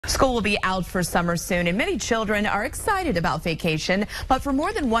School will be out for summer soon, and many children are excited about vacation. But for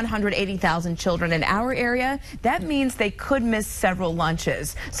more than 180,000 children in our area, that means they could miss several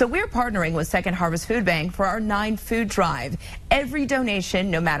lunches. So we're partnering with Second Harvest Food Bank for our 9 food drive. Every donation,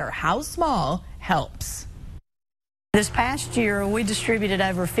 no matter how small, helps. This past year, we distributed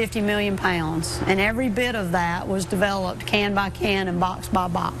over 50 million pounds, and every bit of that was developed can by can and box by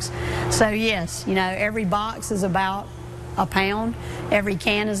box. So yes, you know, every box is about a pound. Every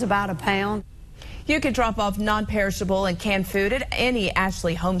can is about a pound. You can drop off non-perishable and canned food at any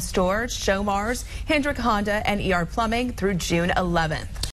Ashley Home Store, Showmars, Hendrick Honda, and ER Plumbing through June 11th.